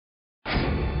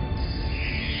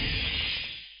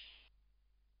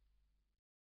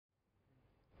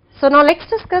So now let's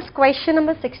discuss question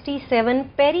number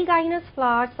 67. Perigynous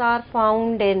flowers are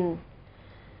found in.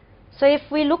 So if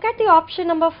we look at the option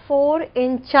number 4,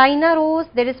 in China rose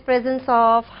there is presence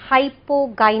of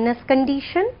hypogynous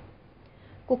condition,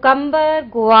 cucumber,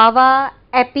 guava,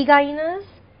 epigynous,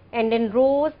 and in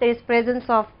rose there is presence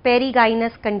of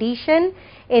perigynous condition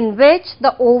in which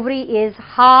the ovary is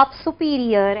half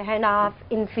superior and half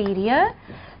inferior.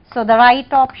 So the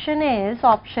right option is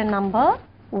option number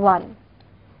 1.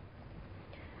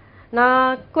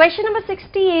 Now question number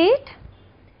 68.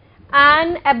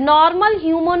 An abnormal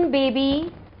human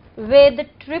baby with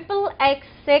triple X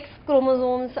sex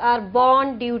chromosomes are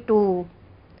born due to.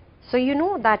 So you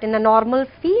know that in a normal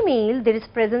female there is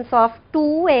presence of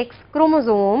 2X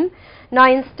chromosome.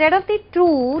 Now instead of the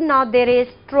 2, now there is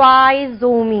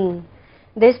trisomy.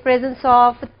 There is presence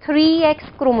of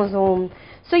 3X chromosome.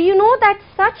 So you know that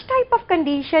such type of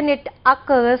condition, it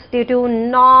occurs due to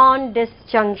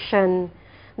non-disjunction,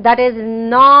 that is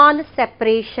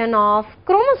non-separation of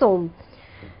chromosome.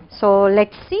 So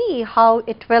let's see how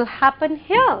it will happen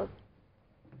here.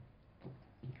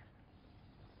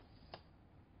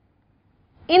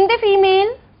 In the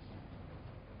female,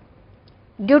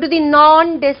 due to the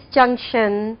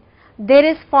non-disjunction, there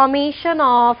is formation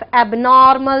of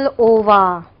abnormal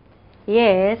ova.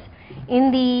 Yes,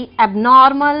 in the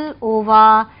abnormal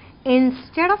ova,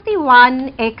 instead of the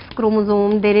 1X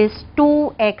chromosome, there is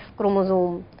 2X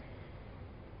chromosome.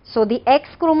 So the X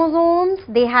chromosomes,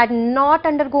 they had not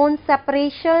undergone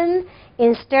separation.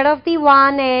 Instead of the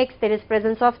 1X, there is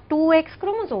presence of 2X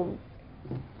chromosome.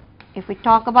 If we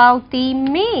talk about the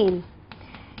male,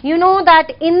 you know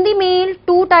that in the male,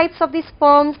 2 types of the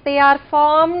sperms, they are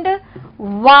formed.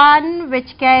 One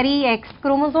which carry X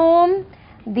chromosome,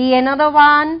 the another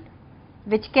one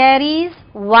which carries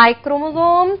Y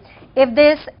chromosome. If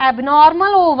this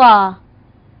abnormal ova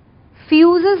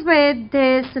fuses with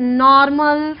this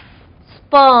normal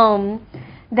sperm,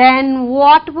 then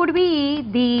what would be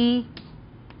the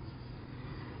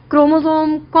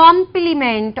chromosome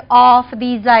complement of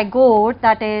the zygote,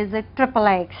 that is triple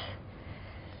X.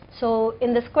 So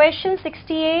in this question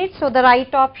 68, so the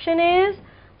right option is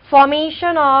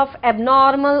formation of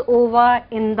abnormal ova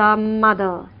in the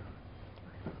mother.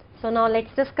 So now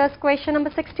let's discuss question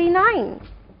number 69.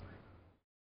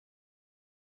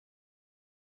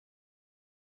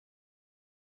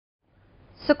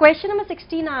 So question number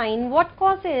 69, what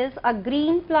causes a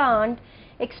green plant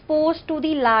exposed to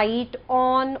the light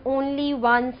on only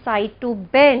one side to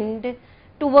bend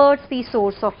towards the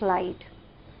source of light?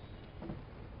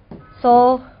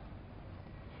 So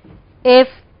if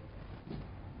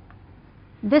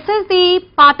this is the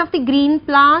part of the green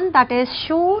plant, that is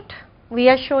shoot, we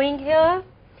are showing here,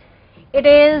 it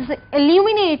is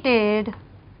illuminated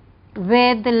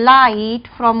with light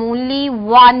from only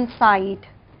one side.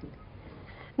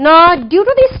 Now due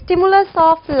to the stimulus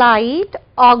of light,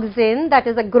 auxin, that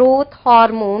is a growth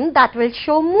hormone, that will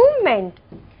show movement.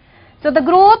 So the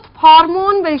growth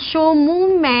hormone will show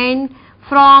movement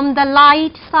from the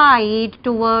light side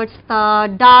towards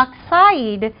the dark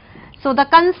side. So the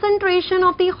concentration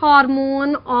of the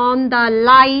hormone on the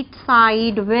light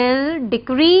side will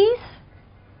decrease,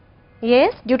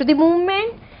 yes, due to the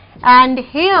movement, and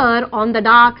here on the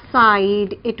dark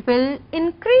side it will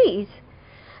increase.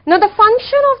 Now the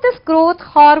function of this growth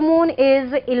hormone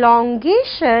is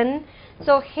elongation.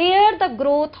 So here the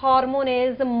growth hormone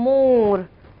is more.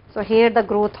 So here the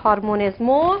growth hormone is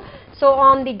more. So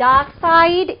on the dark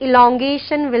side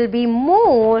elongation will be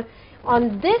more.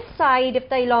 On this side, if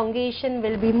the elongation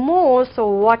will be more, so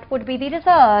what would be the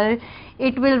result?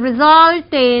 It will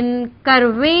result in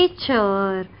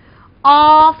curvature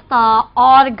of the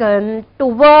organ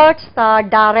towards the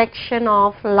direction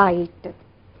of light.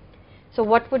 So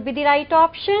what would be the right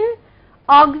option?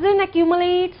 Auxin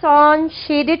accumulates on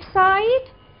shaded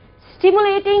side,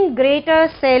 stimulating greater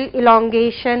cell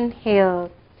elongation here.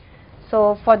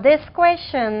 So for this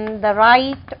question, the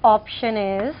right option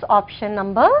is option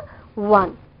number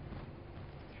 1.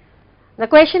 The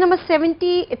question number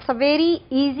 70, it's a very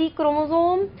easy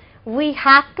chromosome. We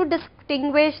have to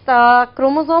distinguish the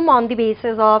chromosome on the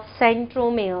basis of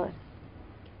centromere.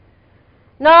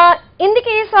 Now in the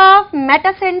case of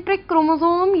metacentric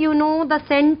chromosome, you know the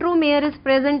centromere is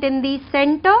present in the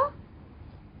center.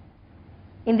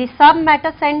 In the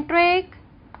submetacentric,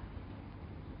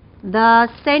 the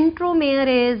centromere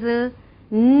is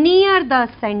near the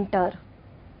center.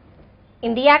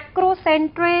 In the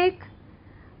acrocentric,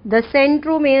 the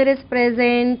centromere is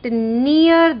present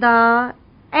near the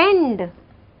end,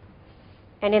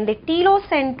 and in the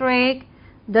telocentric,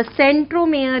 the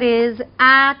centromere is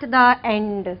at the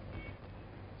end.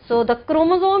 So the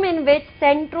chromosome in which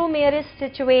centromere is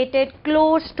situated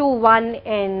close to one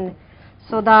end.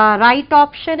 So the right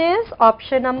option is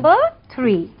option number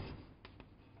 3.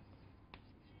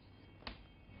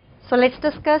 So let's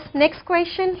discuss next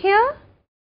question here.